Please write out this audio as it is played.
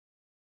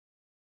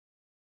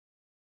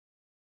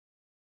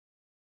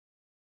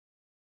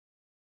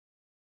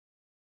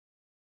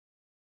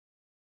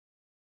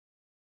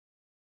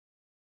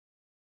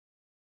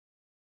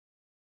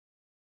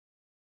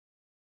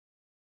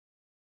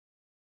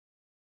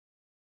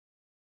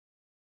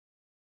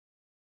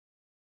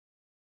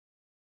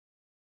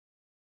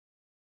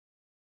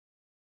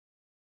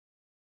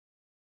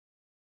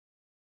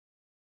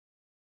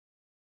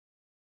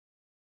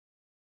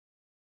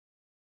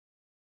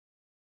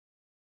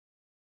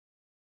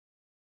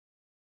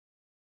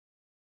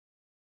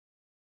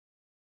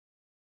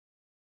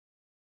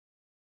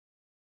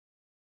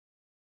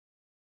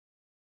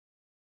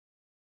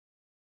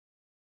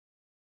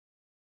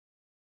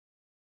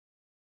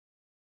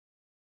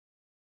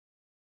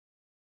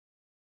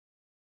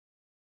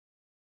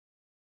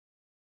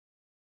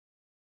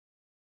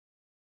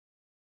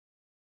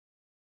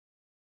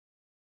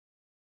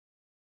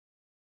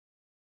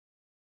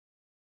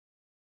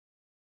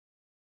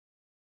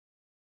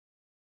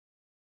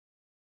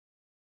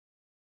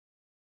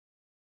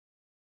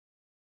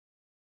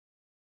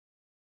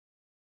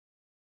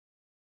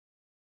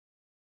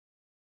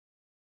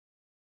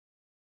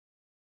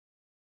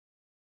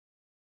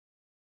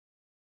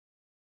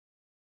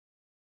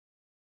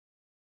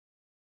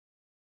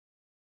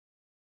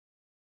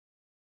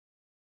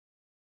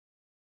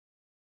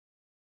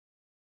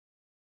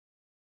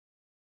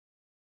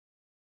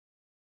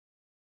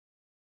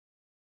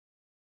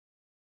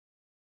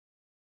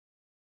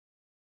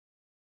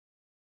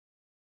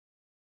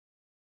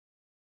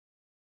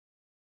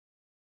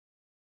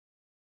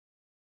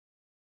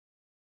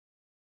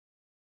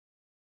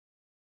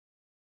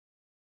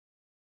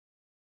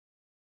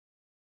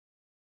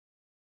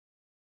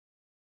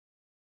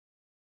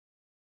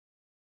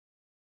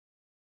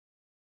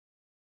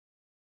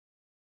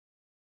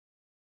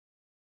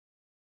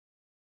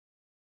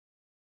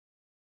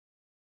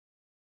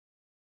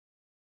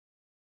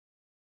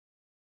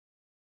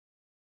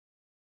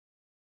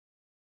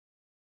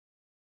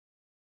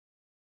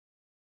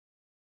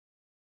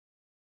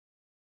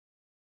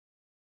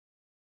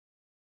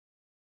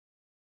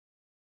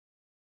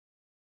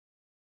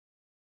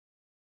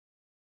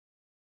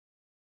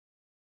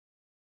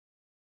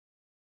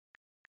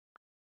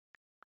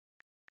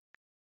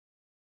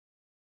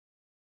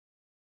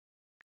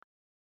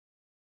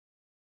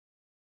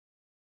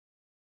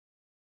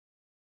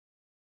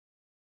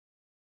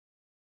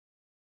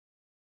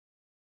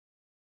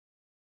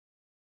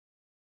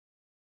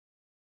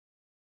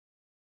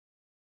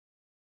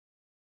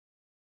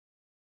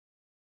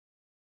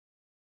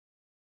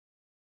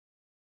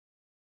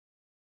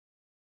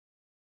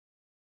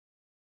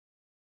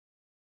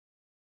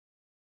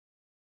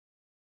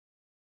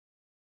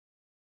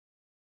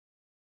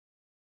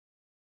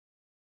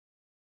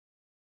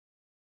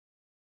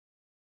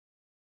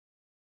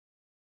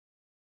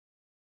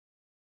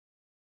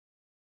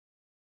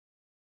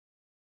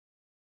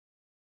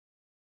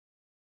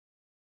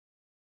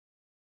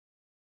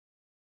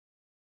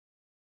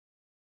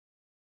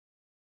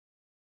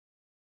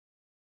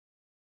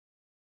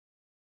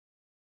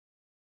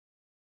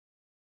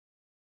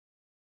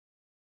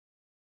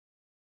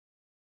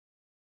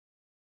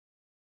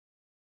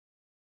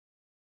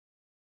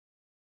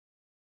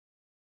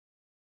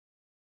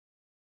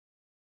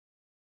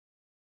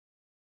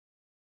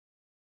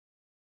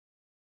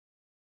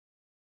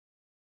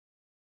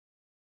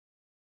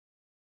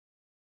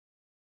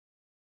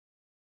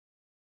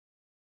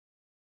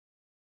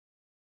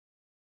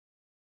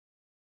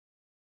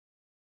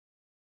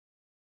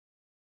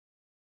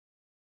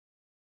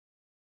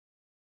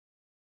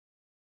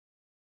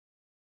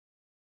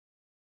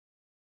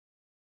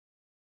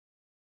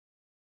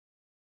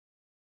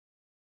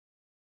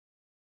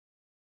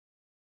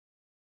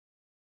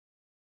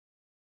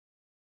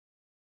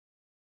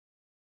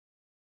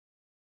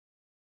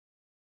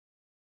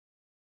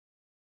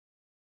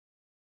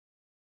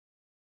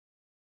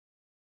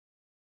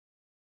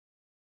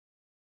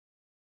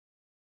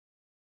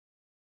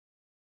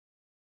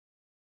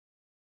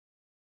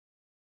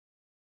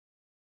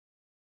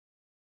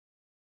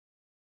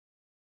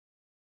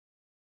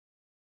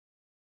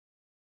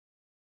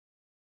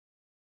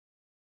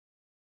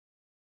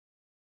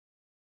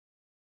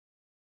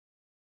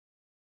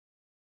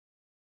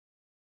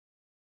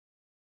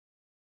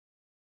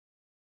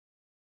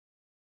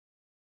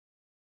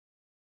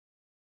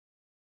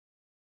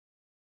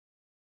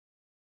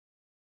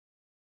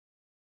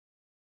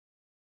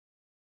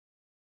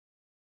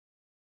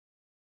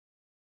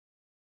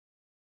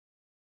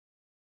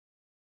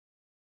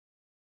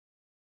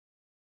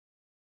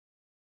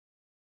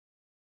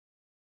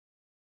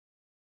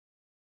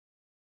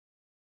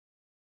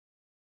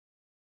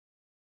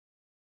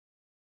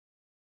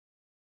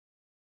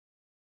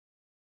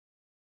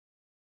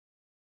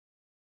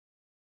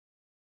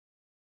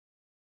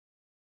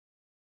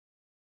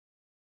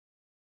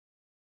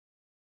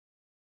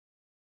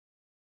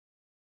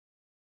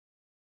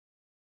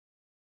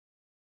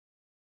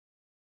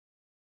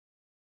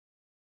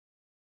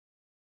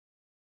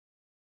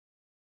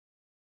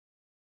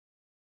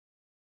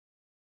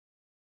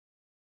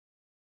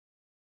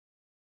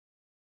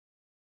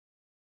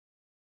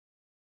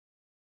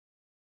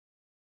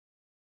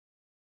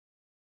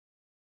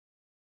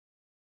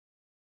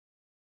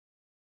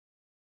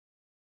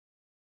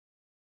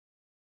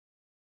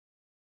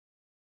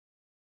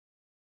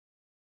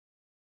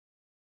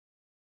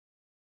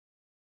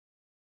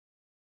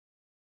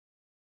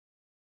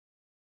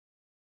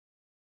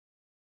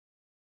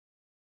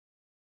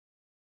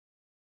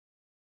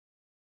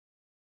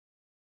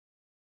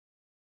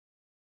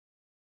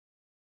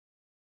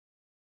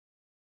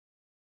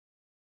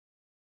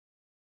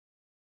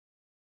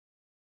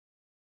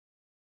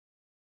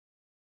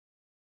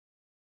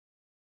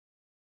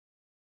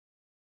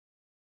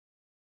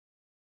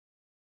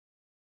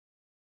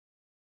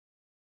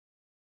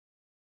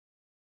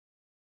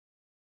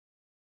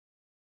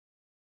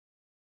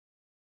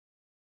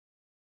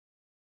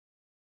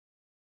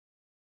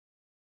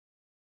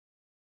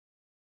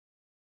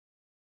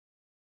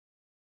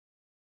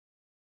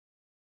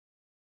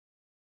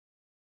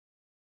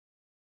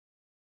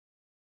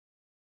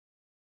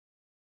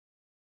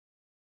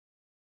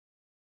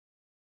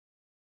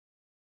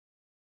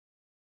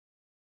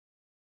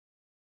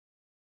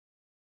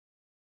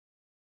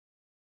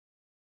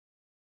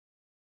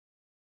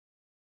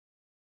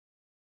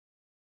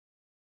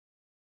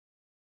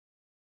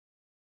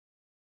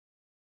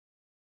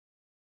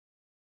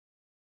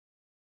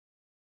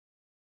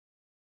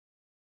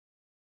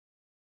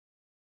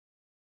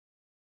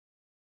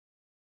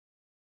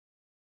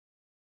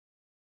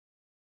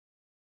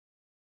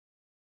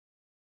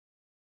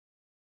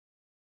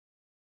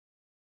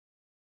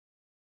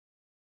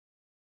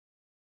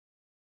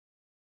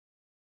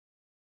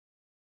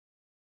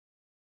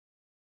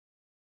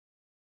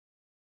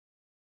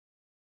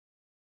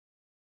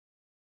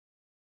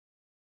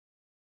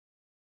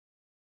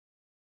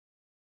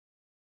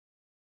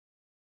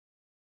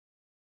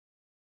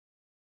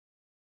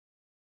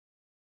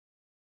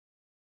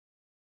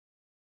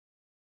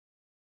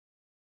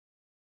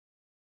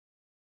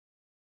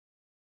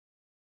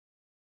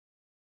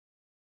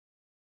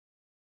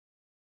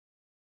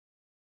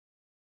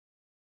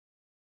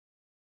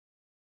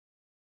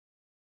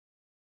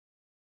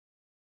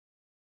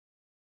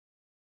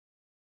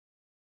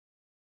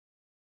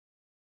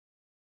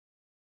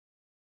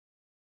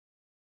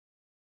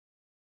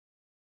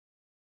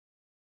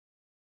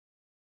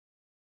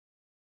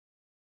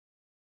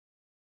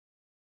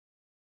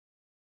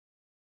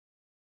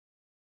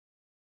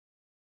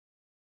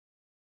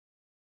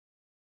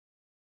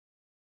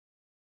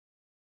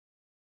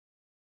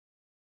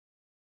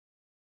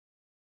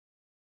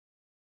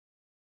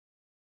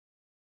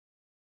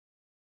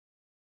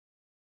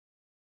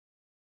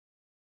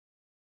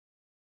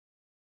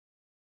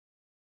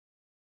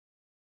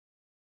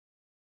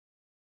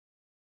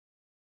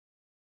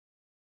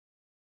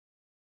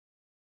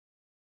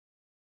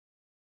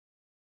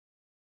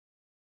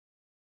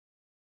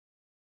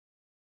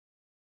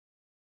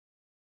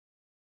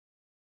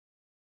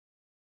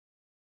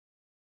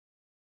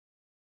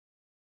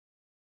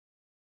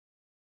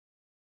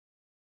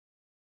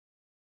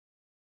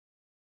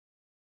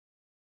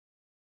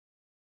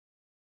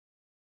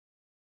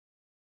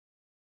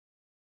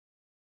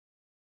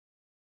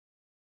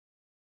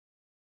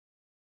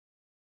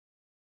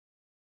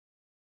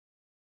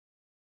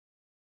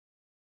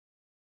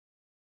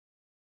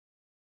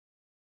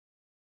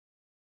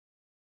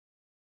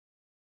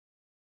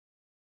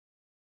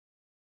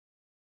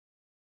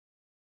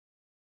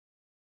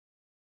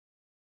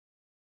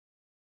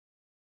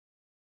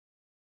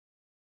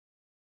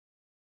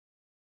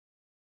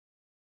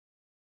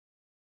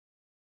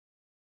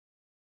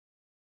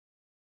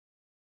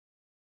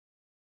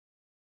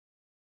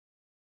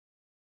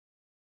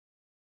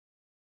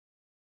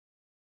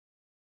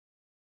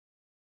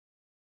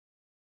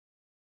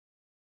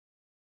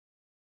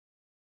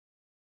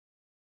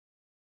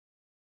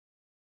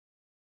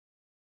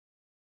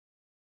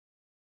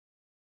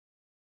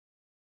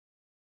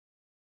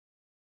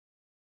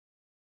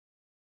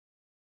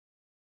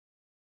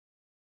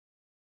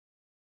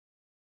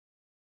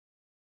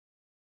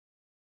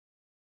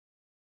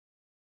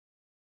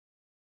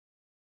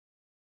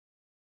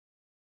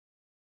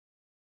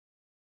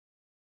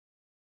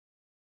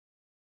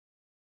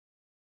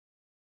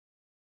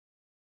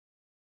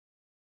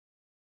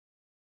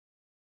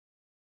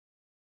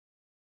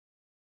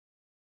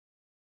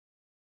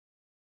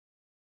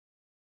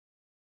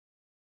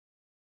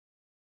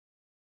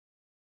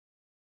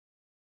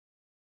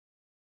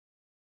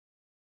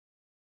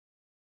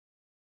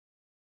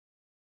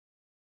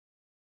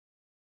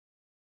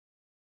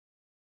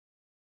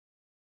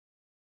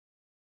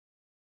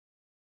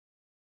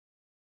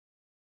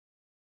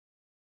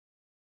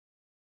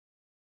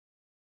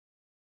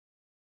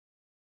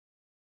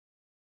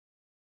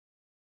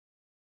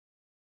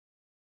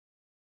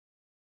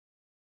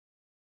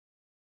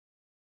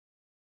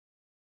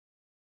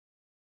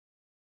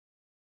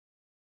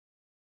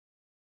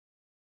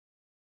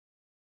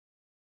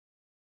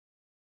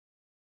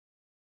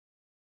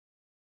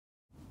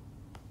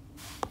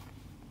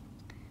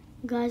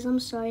Guys, I'm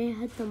sorry I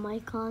had the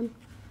mic on.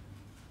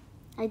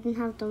 I didn't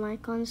have the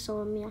mic on,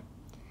 so yeah.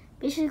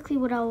 Basically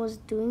what I was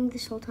doing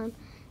this whole time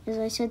is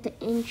I said the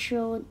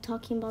intro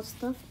talking about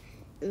stuff,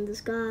 and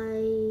this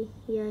guy,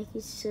 yeah, he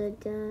said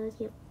that,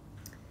 yep.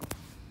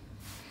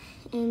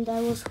 And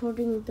I was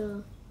holding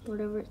the,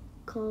 whatever it's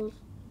called,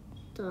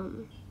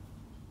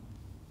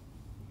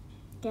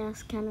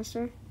 gas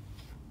canister.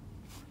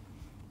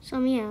 So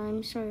yeah,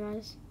 I'm sorry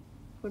guys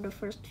for the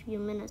first few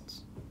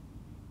minutes.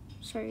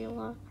 Sorry a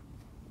lot.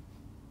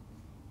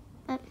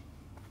 But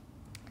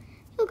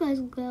you guys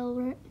will get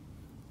over it.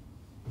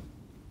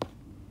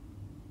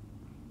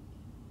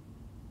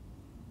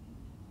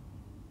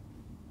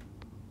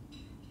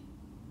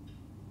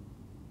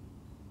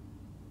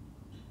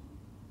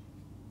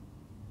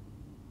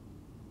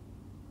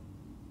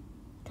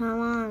 Come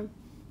on.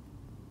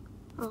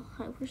 Oh,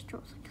 I wish there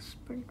was like a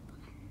sprint button.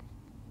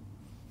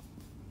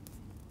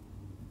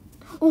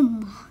 Oh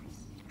my,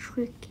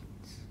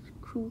 chickens,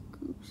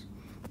 cuckoos,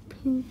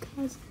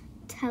 pinkas,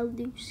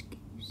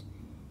 taluscos.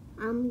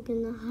 I'm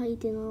gonna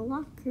hide in a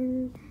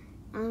locker.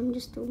 I'm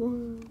just a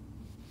worm.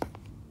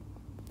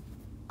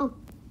 Oh,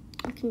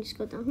 I can just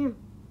go down here.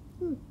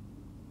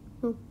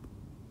 Oh,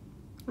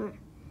 alright.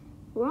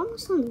 We're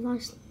almost on the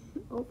last.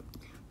 Oh,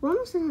 we're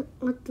almost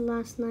at the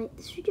last night.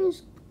 This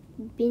video's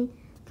been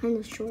kind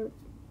of short,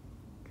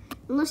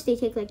 unless they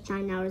take like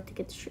 9 hours to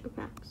get the sugar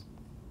packs.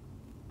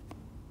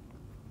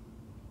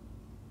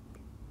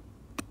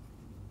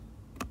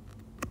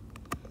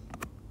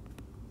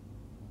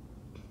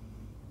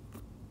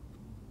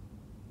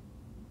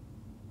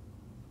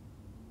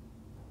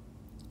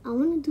 I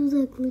want to do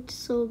that glitch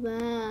so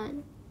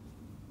bad,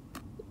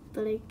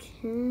 but I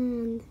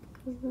can't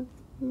because of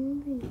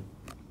moving.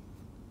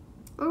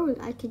 Or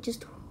I could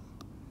just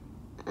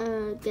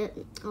get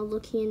a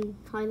lookie and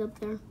hide up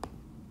there,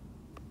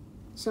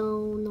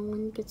 so no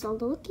one gets all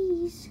the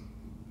lookies.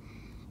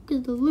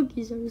 Because the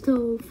lookies are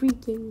so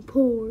freaking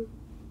poor.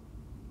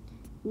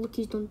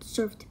 Lookies don't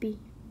deserve to be.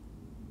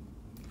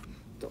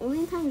 The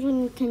only times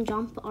when you can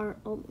jump are,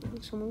 oh,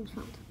 someone's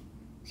found.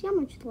 See how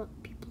much people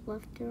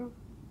left there?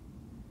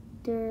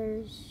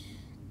 There's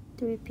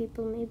 3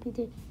 people,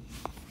 maybe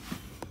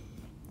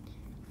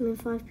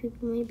 5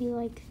 people, maybe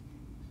like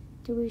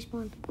they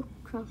respawned. Oh,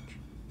 crouch.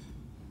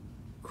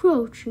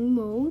 Crouching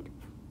mode.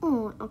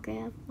 Oh, okay,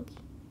 I have Loki.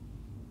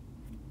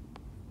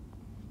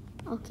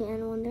 Okay,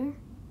 anyone there?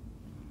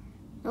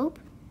 Nope.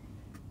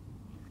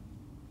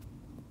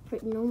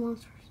 Wait, no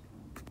monsters.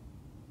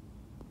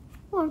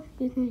 Or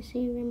you can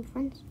see random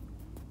friends.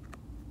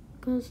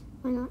 Because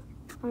why not?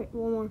 Alright,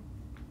 one more.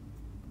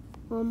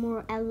 One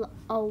more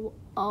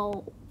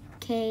LOOKIES.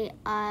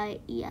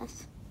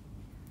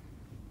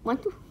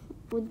 What do,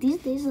 well, these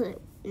days,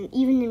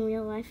 even in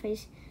real life, I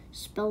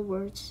spell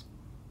words.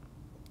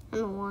 I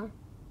don't know why.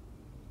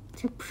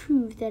 To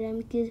prove that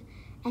I'm good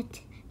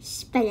at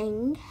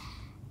spelling.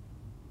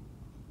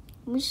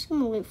 I'm just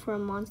gonna wait for a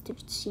monster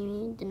to see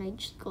me, then I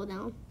just go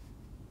down.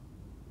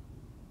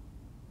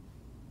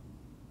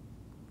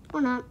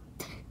 Or not.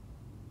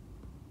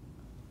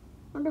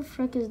 What the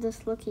frick is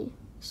this lookie?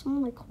 Is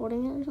someone like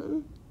holding it or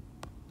something?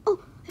 Oh,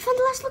 I found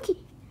the last lookie.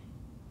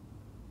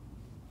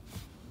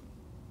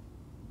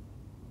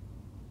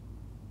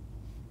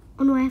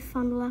 Oh no, I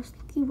found the last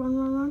lookie. Run,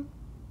 run, run.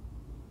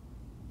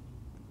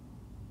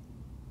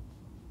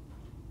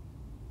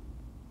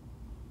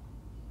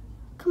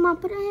 Come on,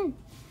 put it in.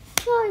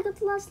 Oh, I got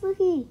the last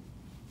lookie.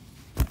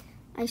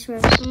 I swear,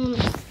 if someone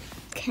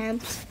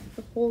camps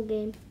the whole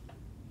game,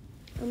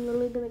 I'm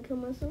literally gonna kill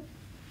myself.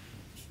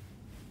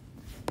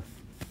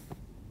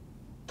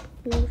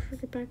 No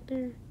sugar back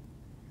there.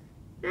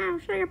 No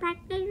sugar back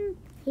there.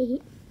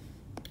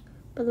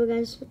 By the way,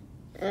 guys,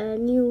 a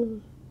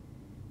new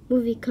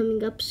movie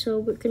coming up, so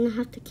we're gonna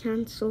have to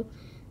cancel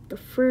the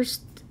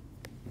first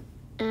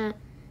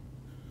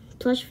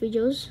plush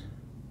videos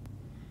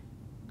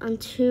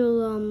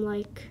until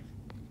like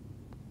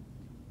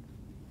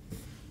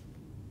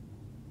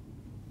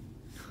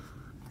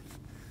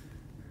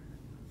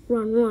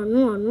run, run,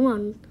 run,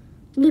 run,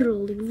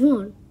 literally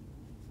run.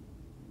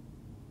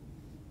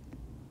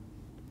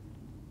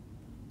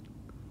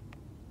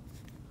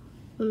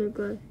 Oh my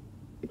god,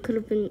 it could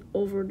have been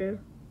over there.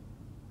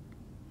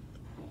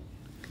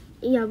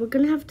 Yeah, we're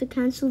gonna have to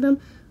cancel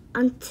them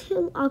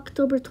until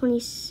October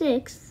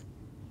 26th,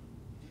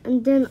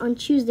 and then on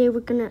Tuesday we're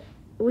gonna,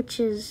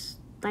 which is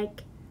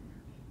like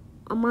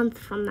a month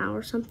from now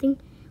or something,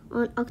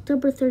 on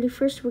October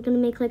 31st we're gonna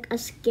make like a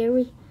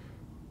scary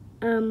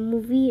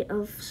movie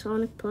of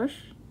Sonic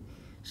plush.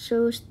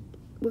 So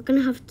we're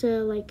gonna have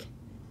to like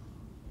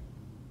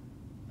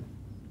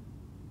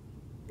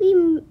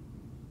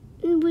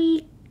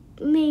we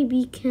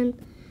maybe can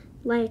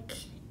like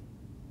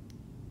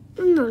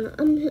no,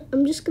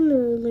 I'm just gonna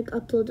like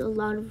upload a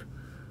lot of,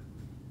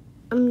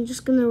 I'm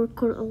just gonna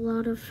record a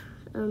lot of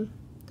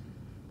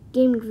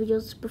gaming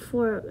videos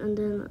before, and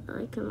then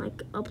I can like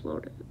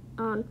upload it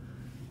on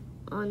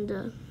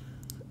the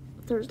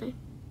Thursday.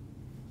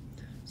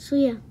 So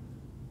yeah.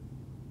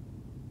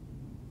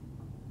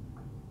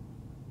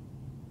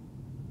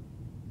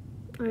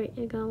 Alright,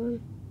 I got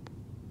one.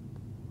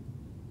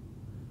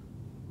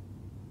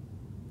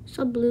 What's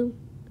up, Blue?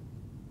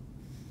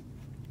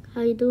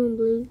 How you doing,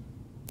 Blue?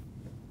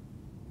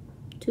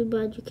 Too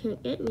bad you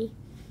can't get me.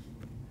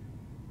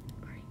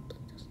 Alright,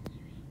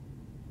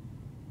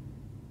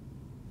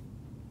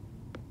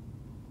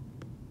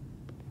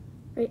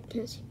 Alright,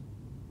 can't see me.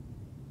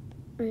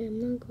 Alright, I'm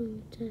not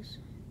going to test.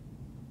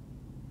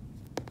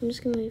 I'm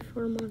just gonna wait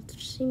for a monster to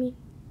see me.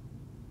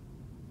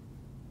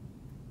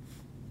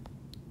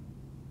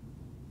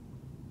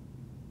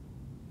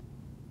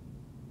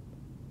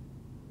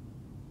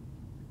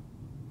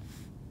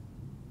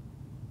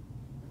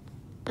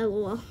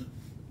 LOL.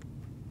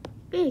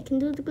 Hey, I can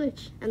do the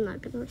glitch. I'm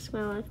not gonna risk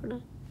my life for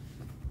that.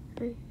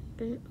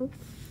 Oh.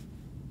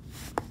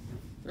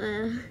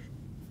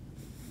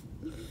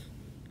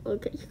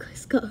 Okay, you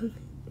guys got me.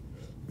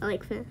 I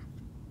like FNAF,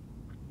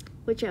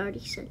 which I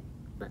already said,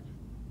 but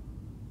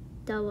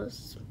that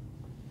was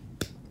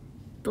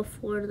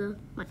before the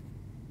mic.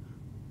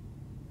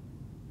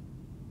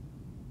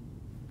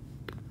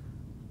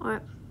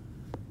 Alright.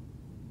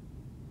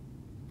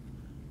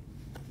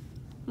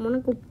 I'm gonna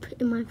go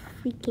put in my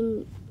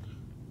freaking...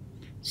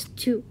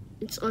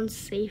 It's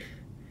unsafe.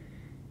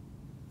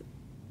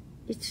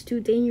 It's too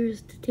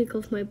dangerous to take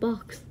off my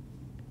box.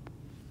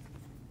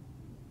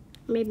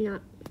 Maybe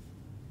not.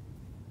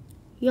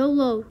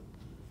 YOLO.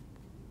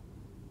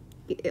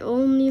 You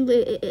only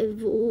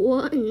live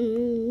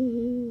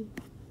one.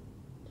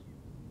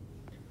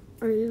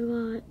 Or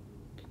you got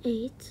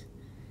 8.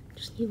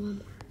 Just need one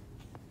more.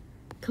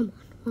 Come on,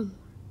 one more.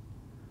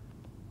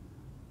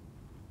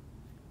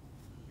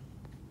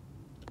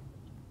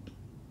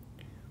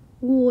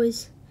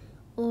 Boys,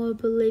 I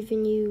believe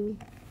in you.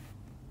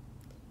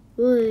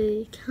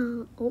 Really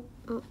can't. Oh,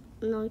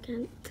 no, I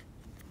can't.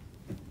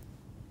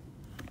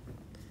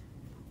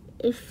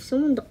 If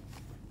someone.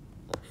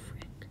 Oh,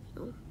 frick,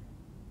 no.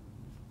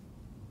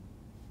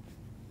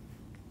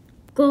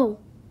 Go.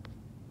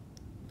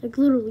 Like,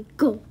 literally,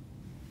 go.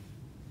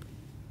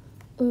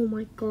 Oh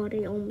my god,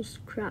 I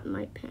almost crapped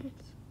my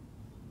pants.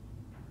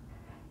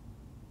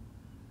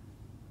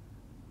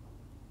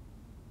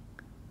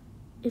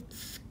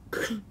 It's.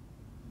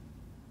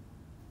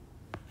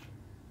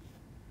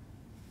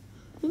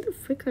 Who the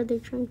frick are they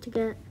trying to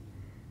get?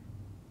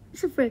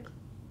 It's a frick.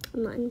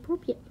 I'm not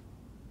inappropriate.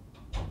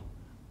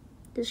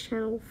 This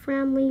channel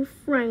family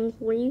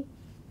friendly.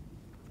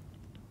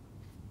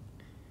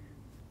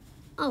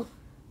 Oh.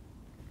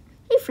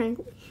 Hey,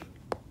 friendly.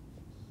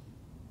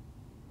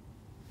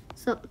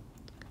 So,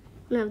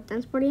 we have a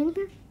dance party in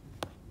here.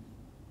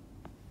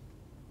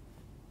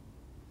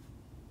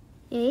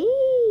 Hey.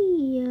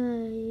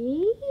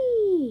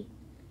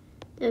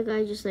 That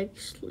guy just like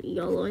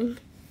YOLOing.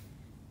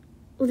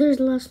 Oh, there's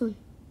the last one.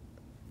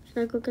 Should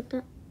I go get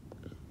that?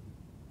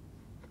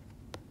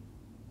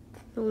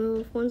 Don't know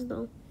which ones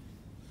though.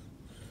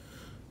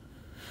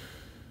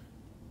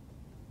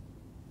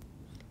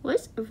 Why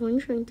is everyone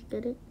trying to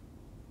get it?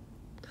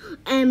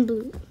 And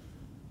blue.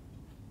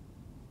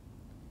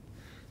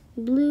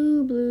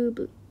 Blue, blue,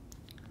 blue.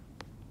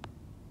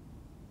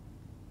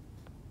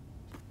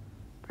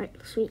 Right,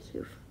 let's wait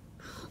here.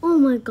 Oh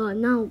my god,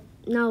 now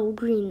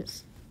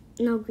greens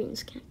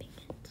can't pick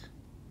it.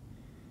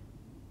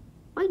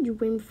 Why do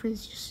rainbow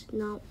friends just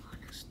not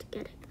want us to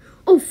get it?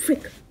 Oh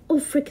frick! Oh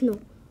frick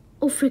no!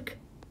 Oh frick!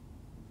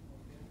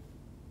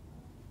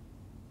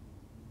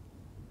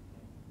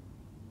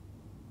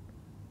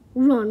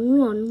 Run,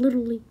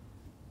 literally.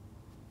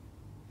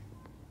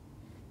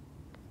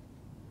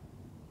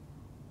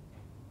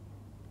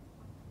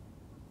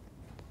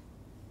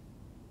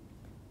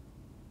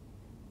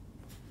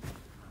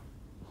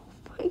 Oh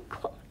my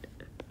god.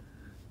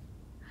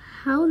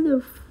 How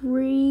the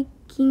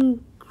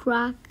freaking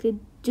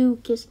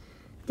crackadookis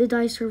did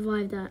I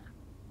survive that?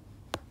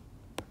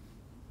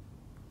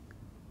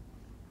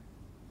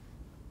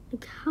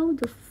 Like, how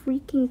the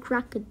freaking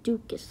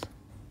crackadookis?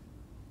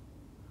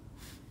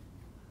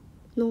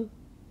 No.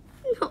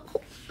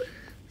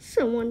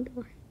 Someone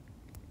died.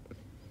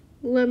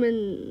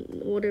 Lemon,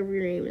 whatever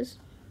your name is.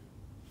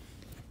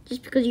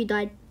 Just because you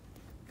died,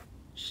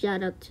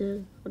 shout out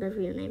to whatever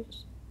your name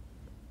is.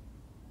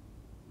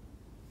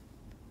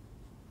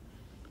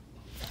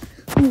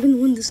 I'm gonna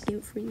win this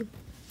game for you.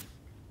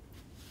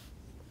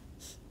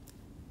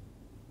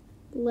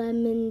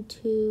 Lemon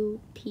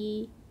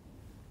 2P.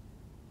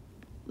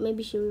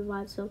 Maybe she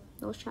revived, so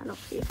I'll shout out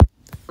for you.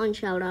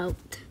 Unshout out.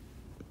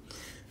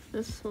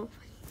 That's so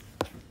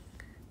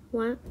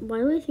funny. Why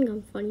do I think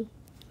I'm funny?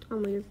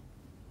 I'm weird.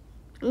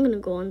 I'm gonna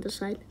go on the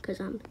side because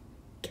I'm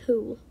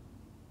cool.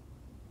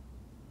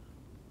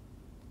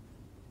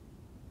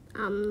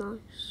 I'm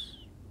nice.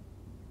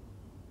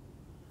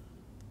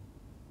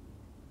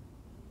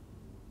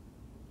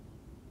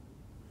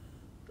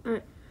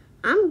 Alright,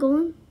 I'm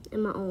going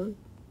in my own.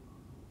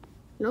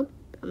 Nope,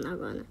 I'm not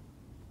gonna.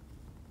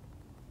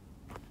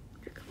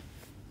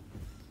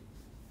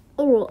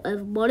 Alright,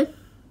 everybody.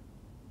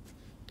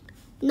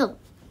 No.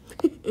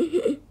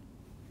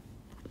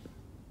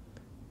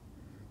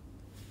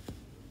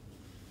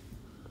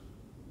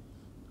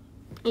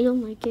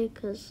 like it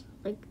because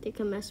like they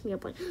can mess me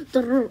up like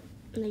literally.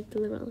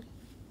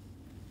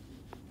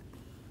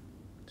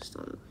 Just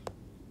don't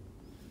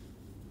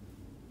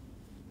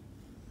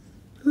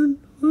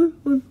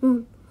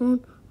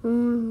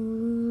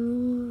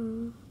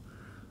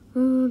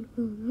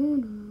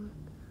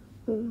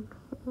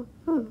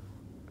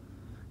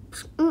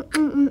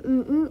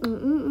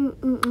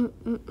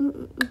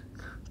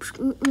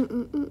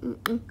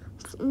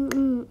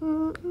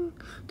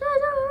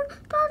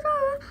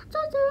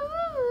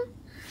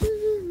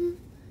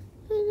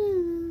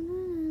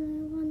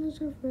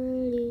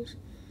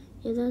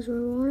yeah, that's where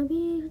I wanna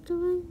be.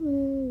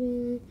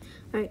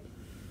 Alright.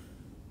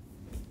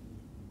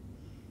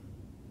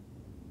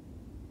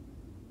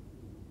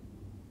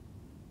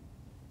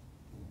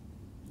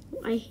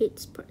 I hate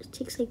this part. It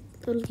takes like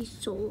literally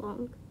so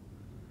long.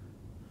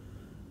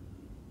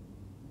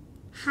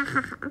 Ha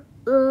ha ha.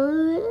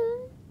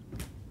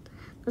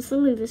 That's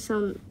literally the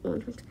sound.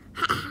 Alright.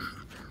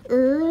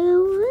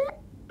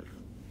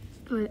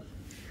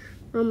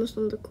 We're almost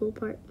on the cool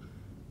part.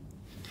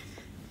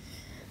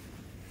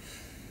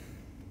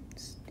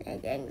 It's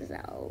taking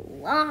so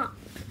long.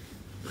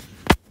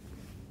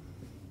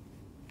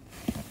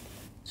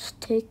 It's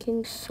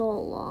taking so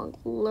long,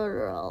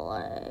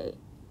 literally.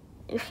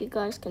 If you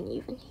guys can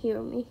even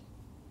hear me.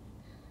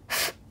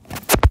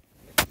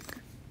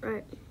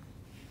 Right.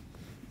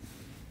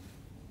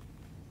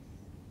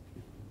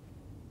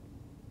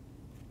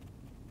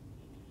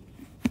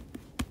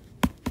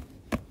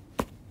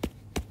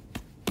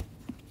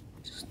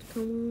 Just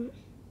come on.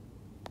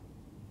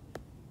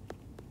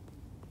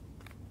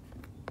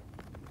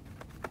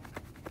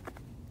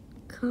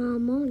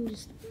 Come on,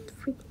 just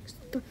freaking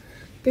start.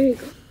 There you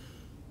go.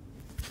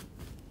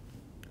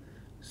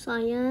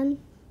 Cyan,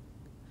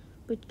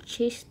 which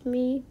chased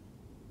me.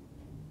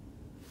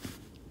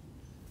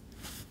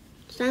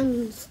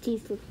 Simon's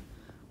teeth look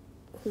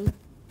cool.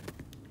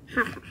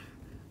 Ha ha.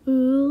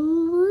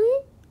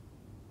 Ooh.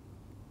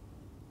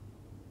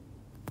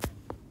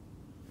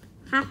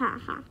 Ha ha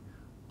ha.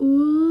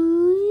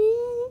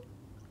 Ooh.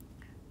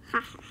 Ha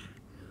ha.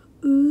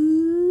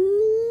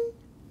 Ooh.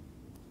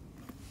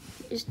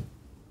 Is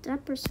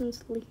that person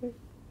still here?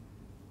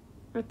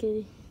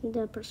 Okay,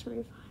 that person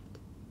revived.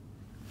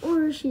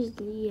 Or she's,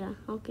 yeah,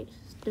 okay,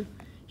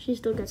 she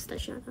still gets the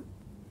shot up.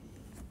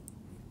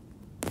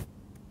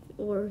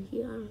 Or,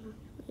 yeah, I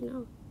don't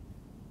know.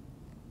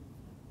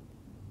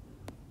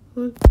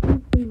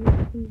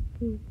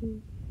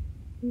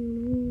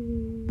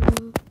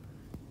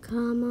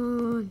 Come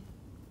on.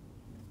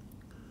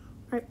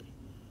 Right.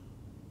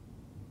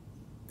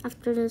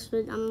 After this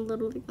video, I'm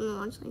literally gonna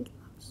watch Linkin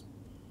Park.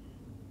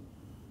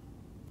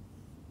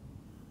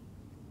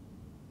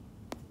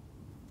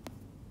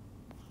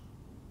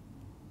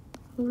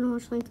 I'm gonna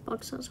watch Linkin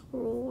Park as a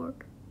reward.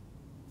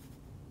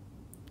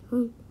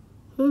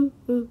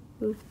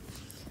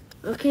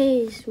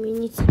 Okay, so we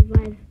need to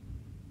survive.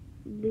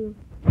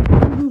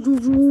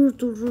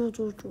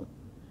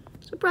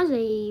 Surprised I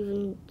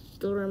even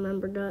still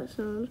remember that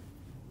sound.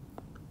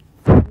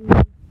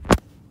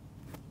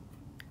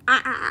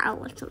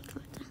 What's something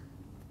like that.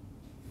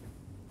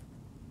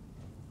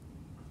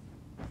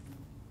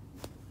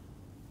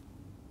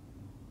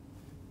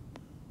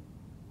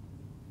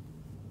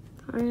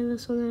 Alright,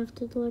 this one I have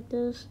to do like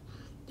this.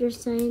 They're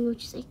saying,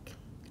 which is like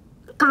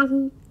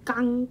gang,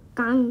 gang,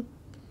 gang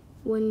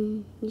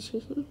when you see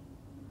him.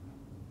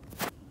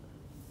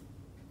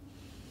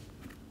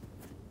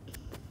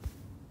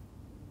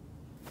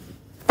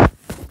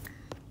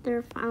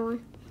 They're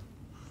finally.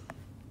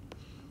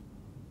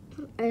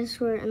 I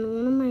swear, in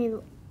one of my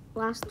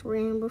last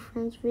Rainbow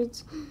Friends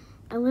vids,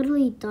 I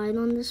literally died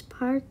on this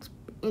part,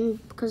 and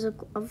because of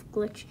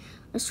glitch.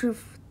 I swear,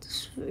 if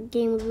this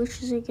game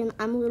glitches again,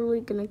 I'm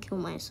literally gonna kill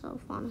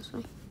myself,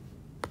 honestly.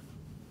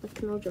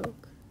 Like, no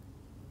joke.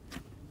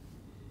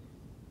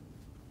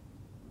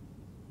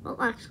 Well,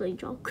 actually,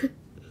 joke.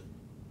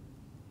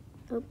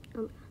 Oh,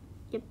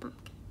 yep, I'm gonna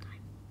die.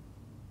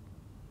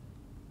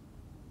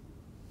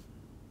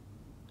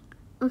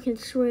 Okay,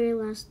 this is where I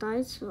last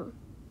died, so.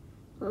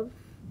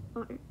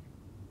 Alright.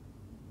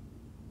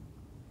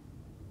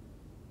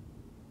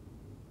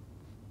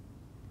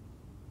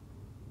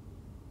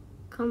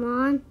 Come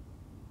on.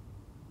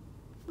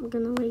 I'm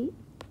gonna wait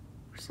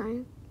for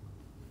Cyan.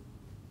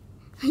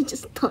 I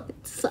just thought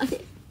it's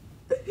Cyan.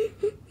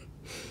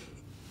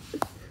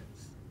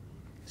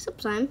 What's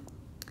up, Cyan?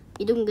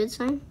 You doing good,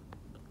 Cyan?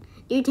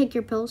 Do you take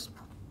your pills?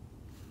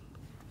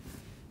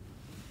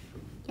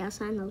 Yeah,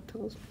 Cyan knows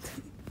pills.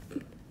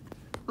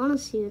 I wanna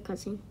see the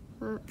cutscene.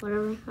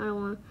 Whatever, I don't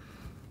wanna.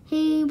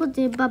 Hey, what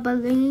the baba?